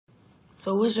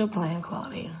So what's your plan,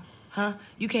 Claudia? Huh?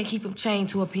 You can't keep him chained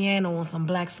to a piano on some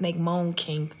Black Snake Moan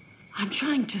King. I'm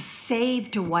trying to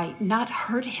save Dwight, not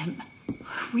hurt him.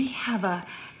 We have a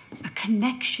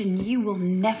connection you will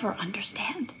never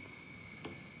understand.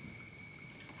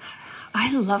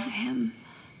 I love him.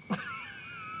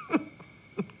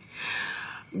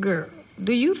 Girl,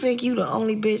 do you think you the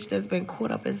only bitch that's been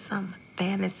caught up in some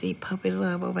fantasy puppy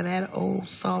love over that old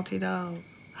salty dog?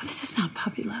 Oh, this is not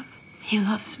puppy love. He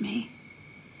loves me.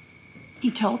 He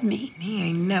told me. He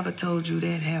ain't never told you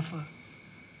that, heifer.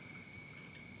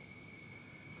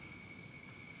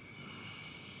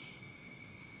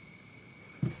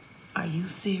 Are you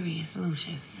serious,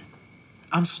 Lucious?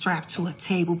 I'm strapped to a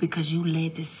table because you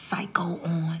led this psycho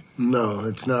on. No,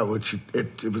 it's not what you...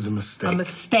 It was a mistake. A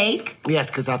mistake?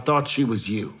 Yes, because I thought she was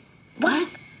you. What?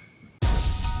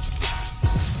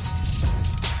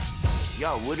 Yo,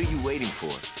 what are you waiting for?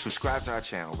 Subscribe to our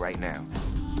channel right now.